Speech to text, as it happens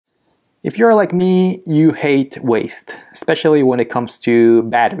If you're like me, you hate waste, especially when it comes to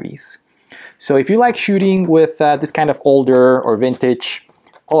batteries. So if you like shooting with this kind of older or vintage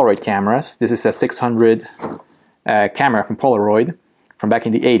Polaroid cameras, this is a 600 camera from Polaroid from back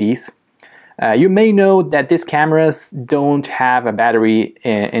in the 80s. You may know that these cameras don't have a battery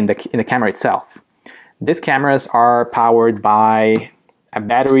in the camera itself. These cameras are powered by a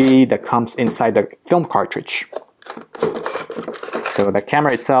battery that comes inside the film cartridge. So the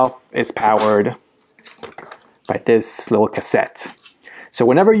camera itself is powered by this little cassette. So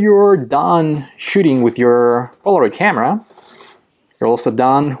whenever you're done shooting with your Polaroid camera, you're also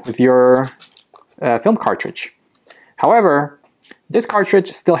done with your film cartridge. However, this cartridge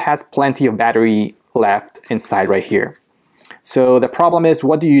still has plenty of battery left inside right here. So the problem is,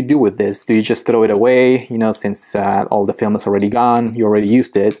 what do you do with this? Do you just throw it away? You know, since all the film is already gone, you already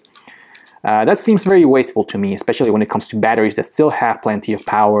used it. That seems very wasteful to me, especially when it comes to batteries that still have plenty of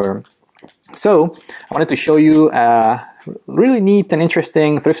power. So I wanted to show you a really neat and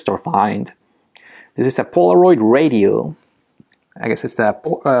interesting thrift store find. This is a Polaroid radio. I guess it's the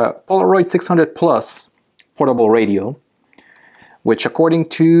Polaroid 600 Plus portable radio, which according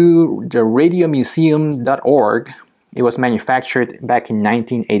to the radiomuseum.org, it was manufactured back in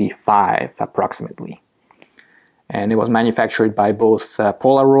 1985 approximately. And it was manufactured by both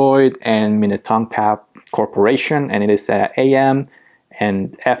Polaroid and Minnetonka Corporation, and it is an AM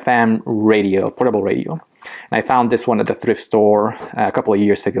and FM radio, portable radio. And I found this one at the thrift store a couple of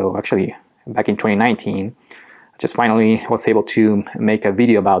years ago, actually back in 2019. I just finally was able to make a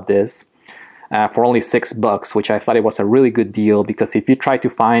video about this for only $6, which I thought it was a really good deal, because if you try to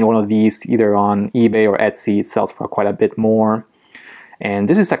find one of these either on eBay or Etsy, it sells for quite a bit more. And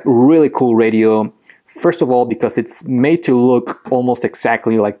this is a really cool radio. First of all, because it's made to look almost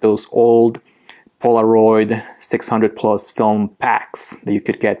exactly like those old Polaroid 600 Plus film packs that you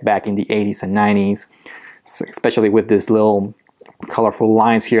could get back in the 80s and 90s, so especially with this little colorful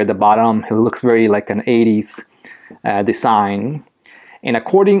lines here at the bottom. It looks very like an 80s design. And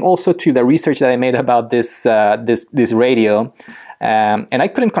according also to the research that I made about this radio, and I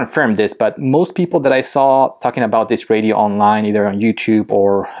couldn't confirm this, but most people that I saw talking about this radio online, either on YouTube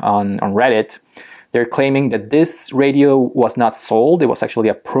or on Reddit, they're claiming that this radio was not sold. It was actually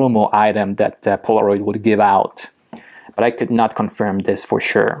a promo item that Polaroid would give out. But I could not confirm this for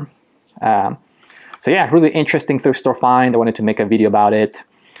sure. So yeah, really interesting thrift store find. I wanted to make a video about it.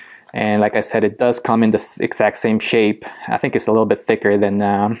 And like I said, it does come in the exact same shape. I think it's a little bit thicker than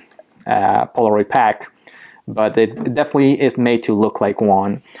Polaroid pack, but it definitely is made to look like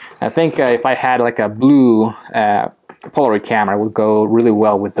one. I think if I had like a blue Polaroid camera, it would go really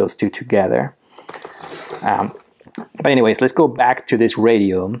well with those two together. But anyways, let's go back to this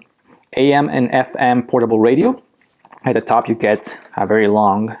radio. AM and FM portable radio. At the top you get a very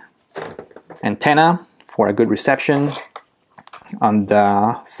long antenna for a good reception. On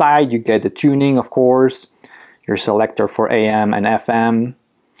the side you get the tuning, of course, your selector for AM and FM,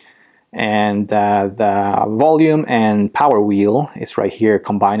 and the volume and power wheel is right here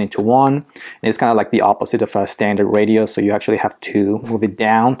combined into one. And it's kind of like the opposite of a standard radio, so you actually have to move it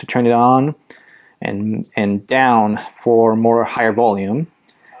down to turn it on, and down for more higher volume,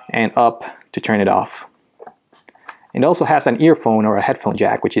 and up to turn it off. It also has an earphone or a headphone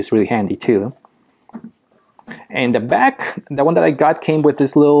jack, which is really handy too. And the back, the one that I got, came with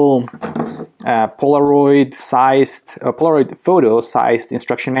this little Polaroid photo sized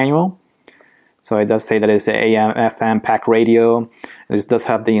instruction manual. So it does say that it's an AM FM pack radio. This does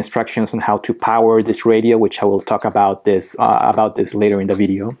have the instructions on how to power this radio, which I will talk about this later in the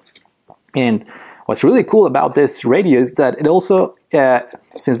video. And what's really cool about this radio is that it also,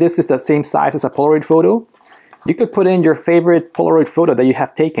 since this is the same size as a Polaroid photo, you could put in your favorite Polaroid photo that you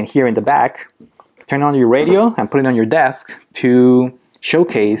have taken here in the back, turn on your radio and put it on your desk to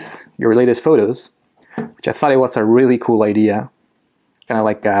showcase your latest photos, which I thought it was a really cool idea. Kind of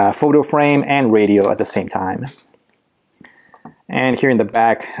like a photo frame and radio at the same time. And here in the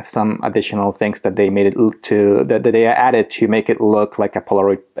back, some additional things that they made it that they added to make it look like a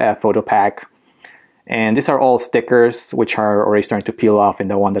Polaroid photo pack. And these are all stickers, which are already starting to peel off in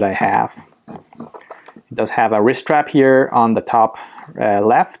the one that I have. It does have a wrist strap here on the top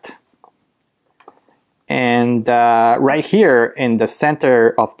left. And right here in the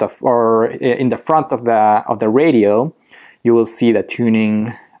center of in the front of the radio, you will see the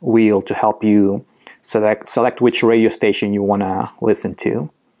tuning wheel to help you select which radio station you want to listen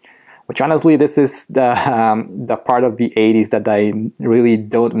to. Which honestly, this is the part of the 80s that I really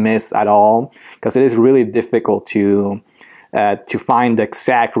don't miss at all, because it is really difficult to find the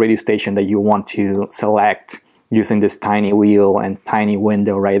exact radio station that you want to select using this tiny wheel and tiny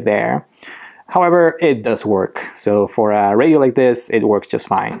window right there. However, it does work. So for a radio like this, it works just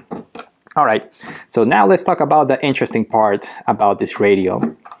fine. All right, so now let's talk about the interesting part about this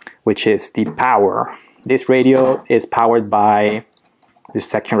radio, which is the power. This radio is powered by this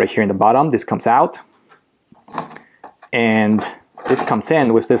section right here in the bottom. This comes out, and this comes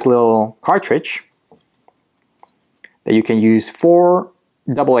in with this little cartridge that you can use 4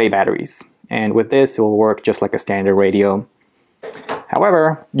 AA batteries. And with this, it will work just like a standard radio.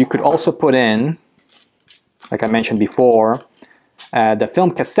 However, you could also put in, like I mentioned before, the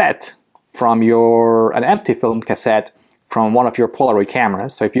film cassette from an empty film cassette from one of your Polaroid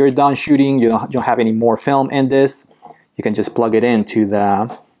cameras. So if you're done shooting, you don't have any more film in this, you can just plug it into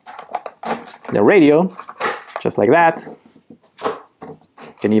the radio, just like that.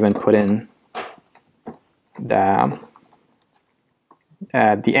 You can even put in the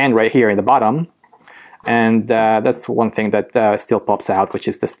end right here in the bottom. And that's one thing that still pops out, which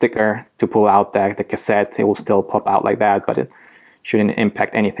is the sticker to pull out the cassette. It will still pop out like that, but it shouldn't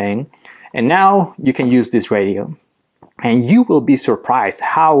impact anything. And now you can use this radio. And you will be surprised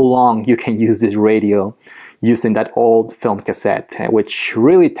how long you can use this radio using that old film cassette, which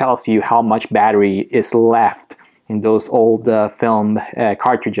really tells you how much battery is left in those old film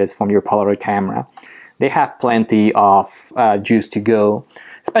cartridges from your Polaroid camera. They have plenty of juice to go,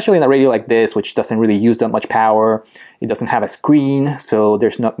 especially in a radio like this, which doesn't really use that much power. It doesn't have a screen, so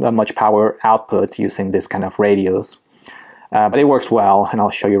there's not that much power output using this kind of radios. But it works well, and I'll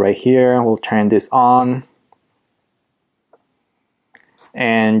show you right here. We'll turn this on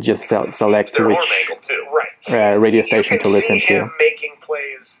and just select which radio station to listen to.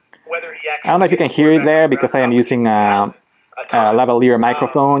 I don't know if you can hear it there because I am using a lavalier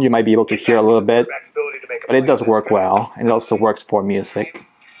microphone. You might be able to hear a little bit, but it does work well, and it also works for music.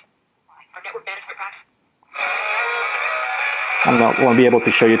 I won't be able to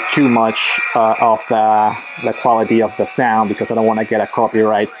show you too much of the quality of the sound because I don't want to get a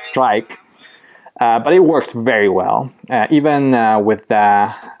copyright strike. But it works very well. Even with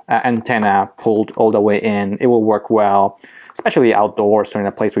the antenna pulled all the way in, it will work well, especially outdoors or in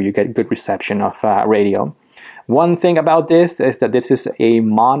a place where you get good reception of radio. One thing about this is that this is a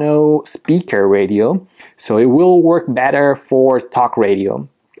mono speaker radio, so it will work better for talk radio.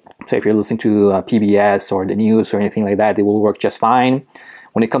 So if you're listening to PBS or the news or anything like that, it will work just fine.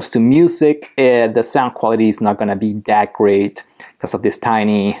 When it comes to music, the sound quality is not going to be that great because of this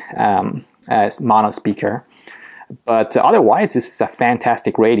tiny mono speaker. But otherwise, this is a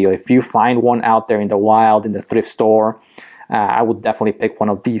fantastic radio. If you find one out there in the wild, in the thrift store, I would definitely pick one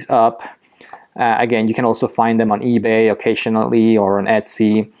of these up. Again, you can also find them on eBay occasionally or on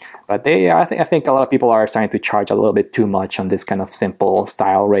Etsy. But I think a lot of people are starting to charge a little bit too much on this kind of simple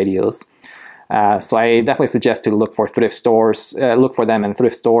style radios. So I definitely suggest to look for thrift stores, look for them in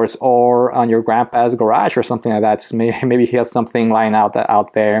thrift stores or on your grandpa's garage or something like that. Just maybe he has something lying out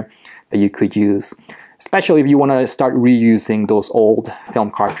there that you could use, especially if you want to start reusing those old film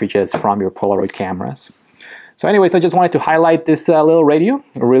cartridges from your Polaroid cameras. So anyways, I just wanted to highlight this little radio,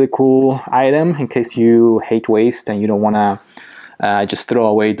 a really cool item in case you hate waste and you don't want to just throw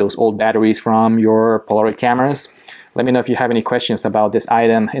away those old batteries from your Polaroid cameras. Let me know if you have any questions about this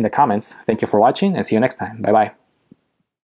item in the comments. Thank you for watching and see you next time. Bye-bye.